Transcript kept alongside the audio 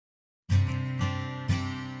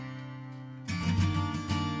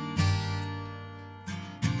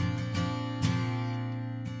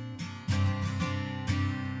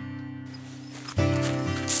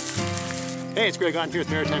Hey, it's Greg on here with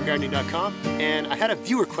MaritimeGardening.com, and I had a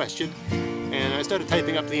viewer question, and I started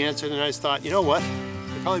typing up the answer, and then I just thought, you know what,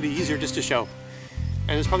 it'd probably be easier just to show. And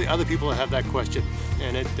there's probably other people that have that question,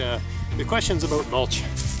 and the question's about mulch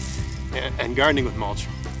and gardening with mulch.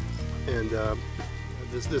 And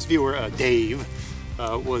this viewer, Dave,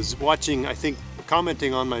 was watching, I think,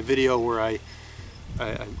 commenting on my video where I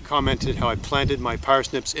commented how I planted my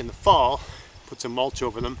parsnips in the fall, put some mulch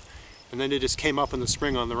over them, and then they just came up in the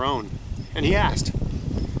spring on their own. And he asked,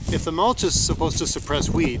 if the mulch is supposed to suppress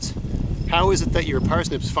weeds, how is it that your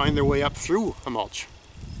parsnips find their way up through a mulch?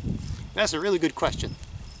 That's a really good question.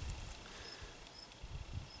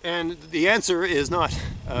 And the answer is not,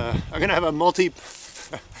 I'm going to have a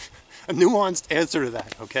nuanced answer to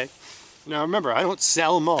that, okay? Now remember, I don't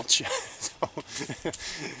sell mulch. So,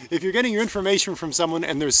 if you're getting your information from someone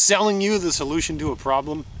and they're selling you the solution to a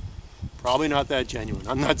problem, probably not that genuine.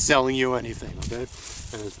 I'm not selling you anything, okay?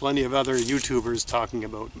 And there's plenty of other YouTubers talking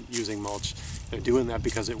about using mulch. They're doing that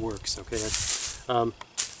because it works, okay?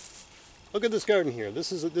 Look at this garden here.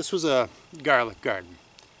 This was a garlic garden.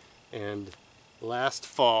 And last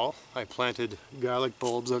fall, I planted garlic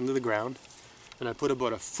bulbs under the ground, and I put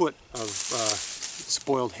about a foot of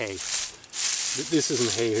spoiled hay. This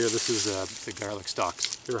isn't hay here, this is the garlic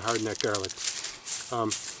stalks. They're hardneck garlic.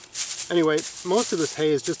 Anyway, most of this hay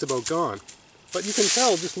is just about gone. But you can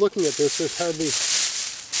tell, just looking at this, there's hardly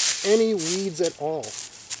any weeds at all,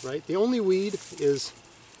 right? The only weed is,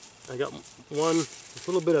 I got one, a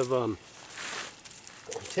little bit of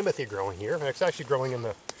timothy growing here. It's actually growing in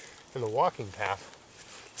the walking path.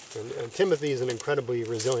 And timothy is an incredibly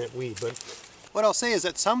resilient weed. But what I'll say is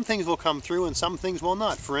that some things will come through and some things will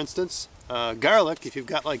not. For instance, garlic, if you've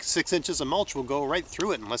got like 6 inches of mulch, will go right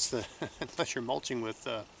through it unless you're mulching with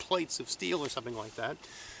plates of steel or something like that.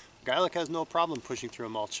 Garlic has no problem pushing through a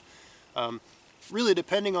mulch. Really,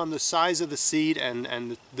 depending on the size of the seed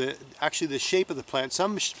and actually the shape of the plant,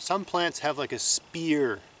 some plants have like a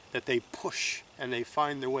spear that they push and they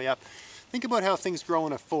find their way up. Think about how things grow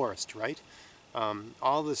in a forest, right?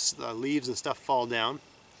 All this leaves and stuff fall down.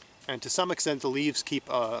 And to some extent, the leaves keep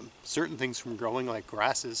certain things from growing, like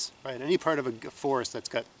grasses, right? Any part of a forest that's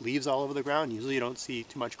got leaves all over the ground, usually you don't see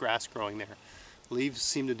too much grass growing there. Leaves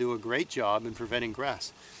seem to do a great job in preventing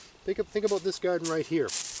grass. Think about this garden right here.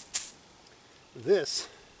 This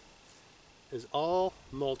is all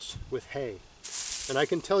mulched with hay. And I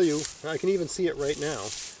can tell you, I can even see it right now,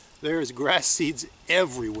 there's grass seeds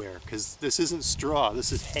everywhere, because this isn't straw,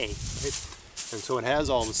 this is hay, right? And so it has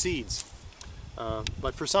all the seeds.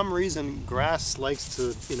 But for some reason, grass likes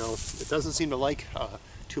to, it doesn't seem to like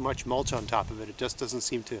too much mulch on top of it. It just doesn't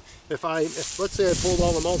seem to. If let's say I pulled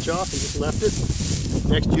all the mulch off and just left it,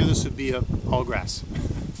 next year this would be all grass.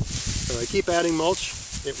 So I keep adding mulch,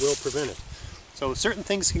 it will prevent it. So certain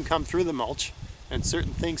things can come through the mulch and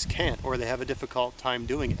certain things can't, or they have a difficult time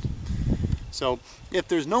doing it. So if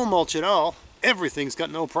there's no mulch at all, everything's got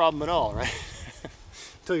no problem at all, right?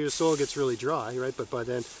 Until your soil gets really dry, right? But by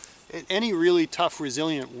then, any really tough,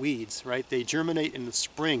 resilient weeds, right? They germinate in the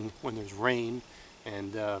spring when there's rain,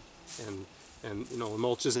 and the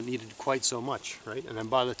mulch isn't needed quite so much, right? And then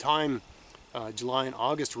by the time July and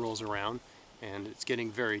August rolls around, and it's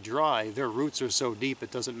getting very dry, their roots are so deep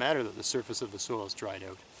it doesn't matter that the surface of the soil is dried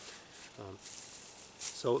out.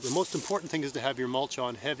 So the most important thing is to have your mulch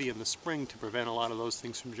on heavy in the spring to prevent a lot of those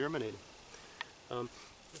things from germinating.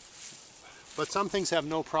 But some things have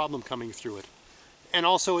no problem coming through it. And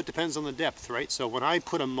also it depends on the depth, right? So when I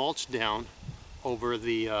put a mulch down over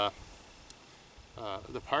the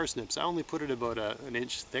parsnips, I only put it about an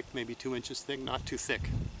inch thick, maybe 2 inches thick, not too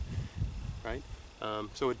thick, right?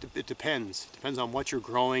 So it depends. It depends on what you're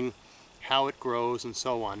growing, how it grows, and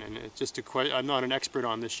so on. And it's just I'm not an expert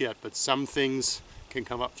on this yet, but some things can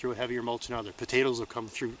come up through a heavier mulch than others. Potatoes will come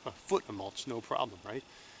through a foot of mulch, no problem, right?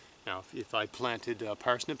 Now, if I planted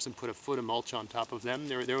parsnips and put a foot of mulch on top of them,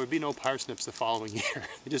 there would be no parsnips the following year.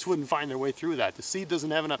 They just wouldn't find their way through that. The seed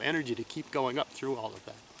doesn't have enough energy to keep going up through all of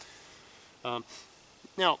that.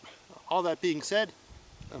 Now, all that being said,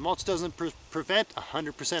 mulch doesn't prevent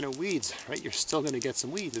 100% of weeds, right? You're still going to get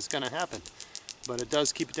some weeds. It's going to happen. But it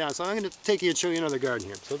does keep it down. So I'm going to take you and show you another garden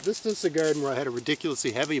here. So this is a garden where I had a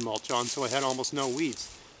ridiculously heavy mulch on, so I had almost no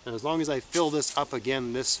weeds. And as long as I fill this up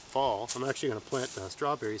again this fall, I'm actually going to plant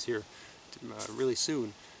strawberries here really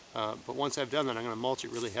soon. But once I've done that, I'm going to mulch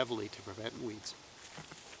it really heavily to prevent weeds.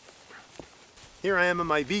 Here I am in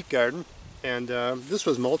my beet garden, and this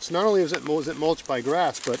was mulched. Not only was it mulched by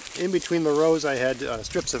grass, but in between the rows I had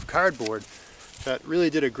strips of cardboard that really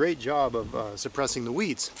did a great job of suppressing the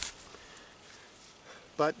weeds.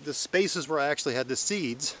 But the spaces where I actually had the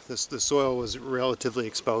seeds, the soil was relatively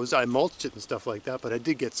exposed. I mulched it and stuff like that, but I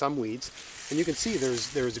did get some weeds. And you can see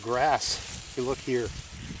there's grass. If you look here,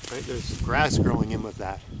 right, there's grass growing in with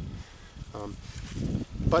that.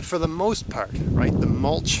 But for the most part, right, the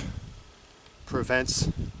mulch prevents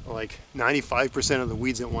like 95% of the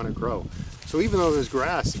weeds that want to grow. So even though there's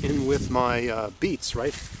grass in with my beets,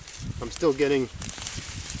 right, I'm still getting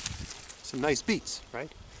some nice beets,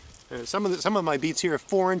 right? And some of my beets here are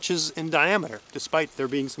 4 inches in diameter, despite there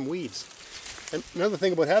being some weeds. And another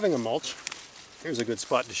thing about having a mulch, here's a good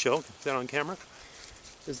spot to show, is that on camera,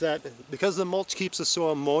 is that because the mulch keeps the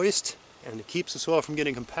soil moist and it keeps the soil from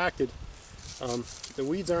getting compacted, the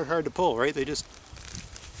weeds aren't hard to pull, right? They just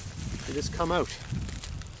come out.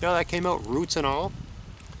 See how that came out, roots and all?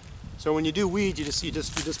 So when you do weed, you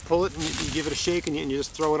just pull it and you give it a shake and you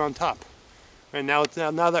just throw it on top. And now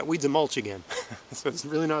that weed's a mulch again. So it's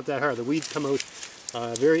really not that hard. The weeds come out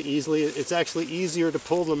very easily. It's actually easier to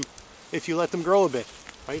pull them if you let them grow a bit,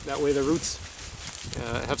 right? That way the roots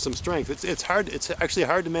have some strength. It's hard. It's actually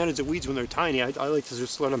hard to manage the weeds when they're tiny. I like to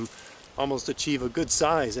just let them almost achieve a good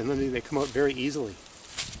size, and then they come out very easily.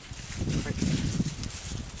 Right.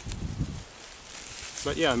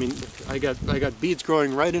 But yeah, I mean, I got beets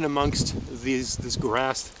growing right in amongst this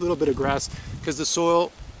grass, a little bit of grass, because the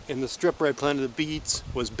soil in the strip where I planted the beets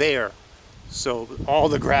was bare. So all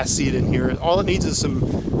the grass seed in here, all it needs is a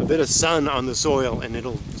bit of sun on the soil and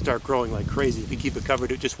it'll start growing like crazy. If you keep it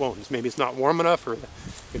covered, it just won't. Maybe it's not warm enough or the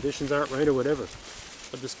conditions aren't right or whatever.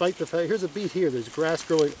 But despite the fact, here's a beet here, there's grass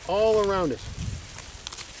growing all around it.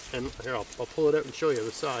 And here, I'll pull it out and show you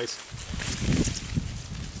the size.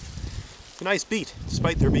 It's a nice beet,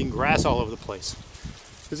 despite there being grass all over the place.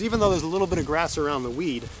 Because even though there's a little bit of grass around the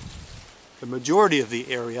weed, the majority of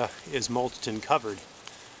the area is mulched and covered.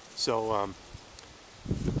 So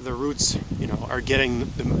the roots, are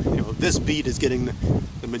getting, this beet is getting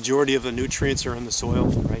the majority of the nutrients are in the soil,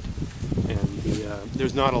 right? And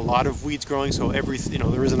there's not a lot of weeds growing, so there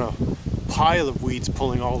isn't a pile of weeds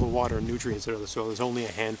pulling all the water and nutrients out of the soil. There's only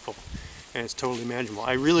a handful, and it's totally manageable.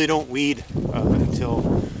 I really don't weed until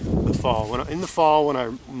the fall. In the fall, when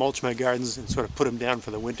I mulch my gardens and sort of put them down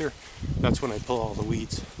for the winter, that's when I pull all the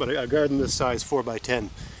weeds. But a garden this size, 4x10,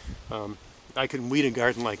 I can weed a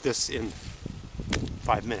garden like this in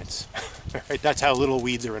 5 minutes. Right? That's how little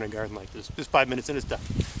weeds are in a garden like this. Just 5 minutes and it's done.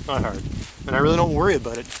 Not hard. And I really don't worry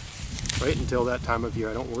about it right until that time of year.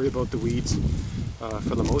 I don't worry about the weeds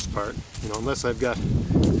for the most part, unless I've got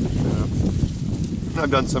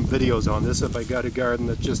I've done some videos on this. If I got a garden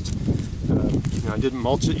that just I didn't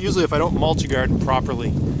mulch it. Usually if I don't mulch a garden properly,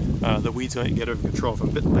 the weeds might get out of control. If I'm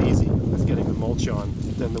a bit lazy with getting the mulch on,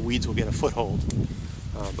 then the weeds will get a foothold.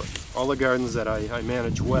 But all the gardens that I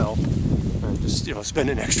manage well, just spend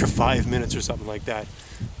an extra 5 minutes or something like that,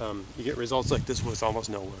 you get results like this with almost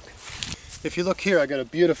no work. If you look here, I got a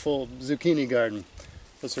beautiful zucchini garden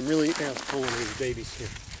with some really, let's pull one of these babies here.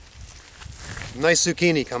 Nice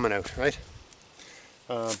zucchini coming out, right?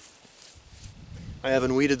 I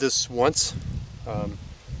haven't weeded this once.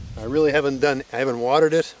 I really haven't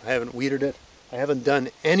watered it, I haven't weeded it, I haven't done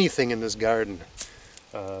anything in this garden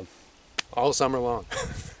all summer long.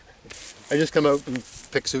 I just come out and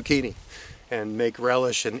pick zucchini and make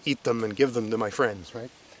relish and eat them and give them to my friends, right?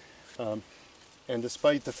 And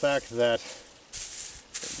despite the fact that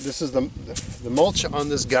this is the mulch on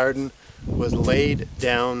this garden was laid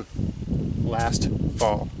down last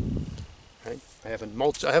fall. Right? I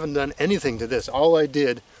haven't done anything to this. All I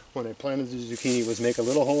did when I planted the zucchini was make a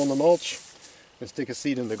little hole in the mulch and stick a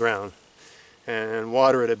seed in the ground and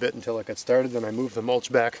water it a bit until it got started. Then I moved the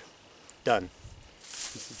mulch back. Done.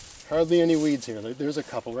 Hardly any weeds here. There's a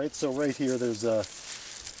couple, right? So right here there's I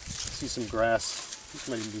see some grass. This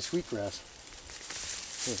might even be sweet grass.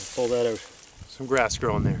 Pull that out. Some grass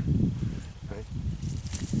growing there. Right?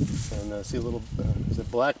 And see a little, is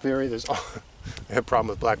it blackberry? I have a problem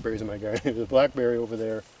with blackberries in my garden. There's a blackberry over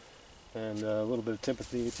there and a little bit of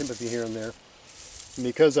timothy here and there. And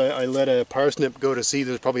because I let a parsnip go to seed,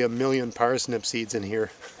 there's probably 1 million parsnip seeds in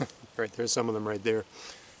here. Right, there's some of them right there.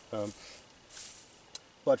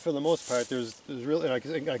 But for the most part, there's really, I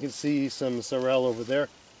can see some sorrel over there,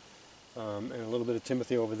 and a little bit of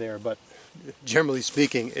timothy over there. But generally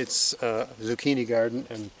speaking, it's a zucchini garden,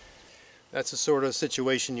 and that's the sort of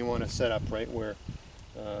situation you want to set up, right? Where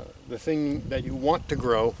the thing that you want to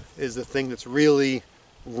grow is the thing that's really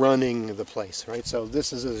running the place, right? So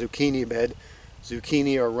this is a zucchini bed.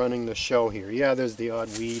 Zucchini are running the show here. Yeah, there's the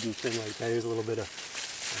odd weed and thing like that. There's a little bit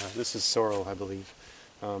of, this is sorrel, I believe.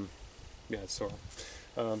 Yeah, it's sorrel.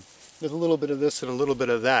 There's a little bit of this and a little bit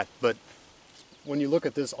of that, but when you look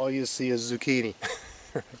at this, all you see is zucchini.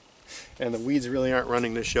 And the weeds really aren't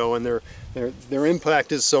running the show, and their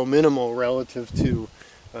impact is so minimal relative to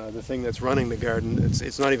the thing that's running the garden.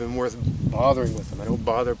 It's not even worth bothering with them. I don't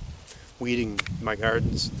bother weeding my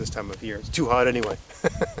gardens this time of year. It's too hot anyway.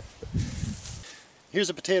 Here's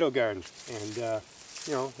a potato garden, and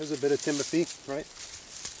you know, there's a bit of Timothy, right,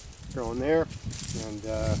 growing there, and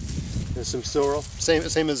there's some sorrel, same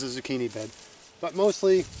as the zucchini bed. But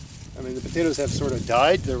mostly, I mean, the potatoes have sort of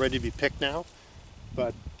died. They're ready to be picked now,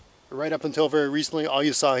 but right up until very recently, all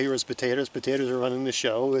you saw here was potatoes. Potatoes are running the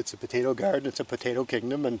show. It's a potato garden. It's a potato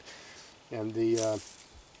kingdom, and the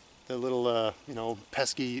little you know,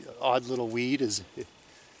 pesky, odd little weed is,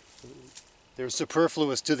 they're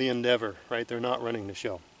superfluous to the endeavor, right? They're not running the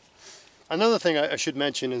show. Another thing I should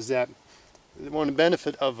mention is that one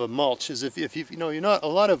benefit of a mulch is if you know, you're not, a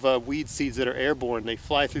lot of weed seeds that are airborne, they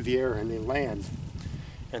fly through the air and they land,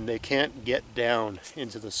 and they can't get down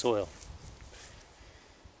into the soil.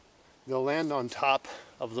 They'll land on top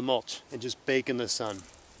of the mulch and just bake in the sun.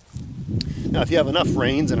 Now, if you have enough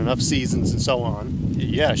rains and enough seasons and so on,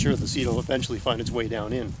 yeah, sure, the seed will eventually find its way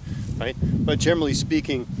down in, right? But generally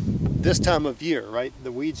speaking, this time of year, right,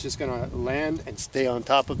 the weed's just going to land and stay on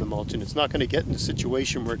top of the mulch, and it's not going to get in a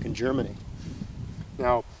situation where it can germinate.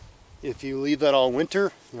 Now, if you leave that all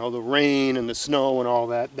winter, you know, the rain and the snow and all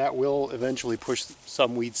that, that will eventually push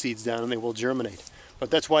some weed seeds down and they will germinate. But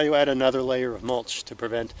that's why you add another layer of mulch, to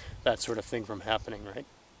prevent that sort of thing from happening, right?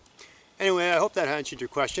 Anyway, I hope that answered your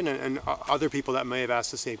question, and other people that may have asked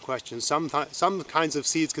the same question. Some kinds of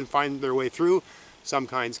seeds can find their way through, some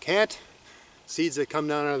kinds can't. Seeds that come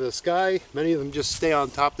down out of the sky, many of them just stay on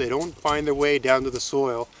top. They don't find their way down to the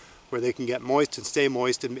soil where they can get moist and stay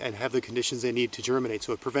moist and have the conditions they need to germinate.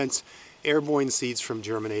 So it prevents airborne seeds from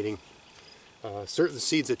germinating. Certain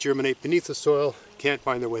seeds that germinate beneath the soil can't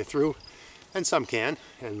find their way through, and some can,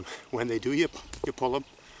 and when they do, you pull them.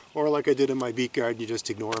 Or like I did in my beet garden, you just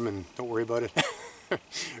ignore them and don't worry about it.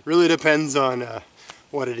 Really depends on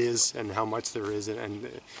what it is and how much there is, and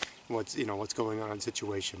what's going on in the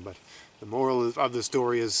situation. But the moral of the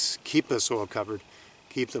story is keep the soil covered,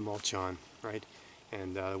 keep the mulch on, right?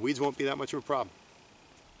 And weeds won't be that much of a problem.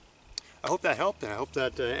 I hope that helped, and I hope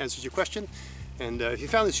that answers your question. And if you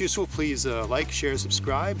found this useful, please like, share,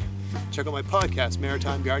 subscribe. Check out my podcast,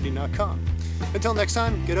 maritimegardening.com. Until next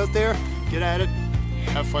time, get out there, get at it,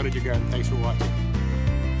 have fun in your garden. Thanks for watching.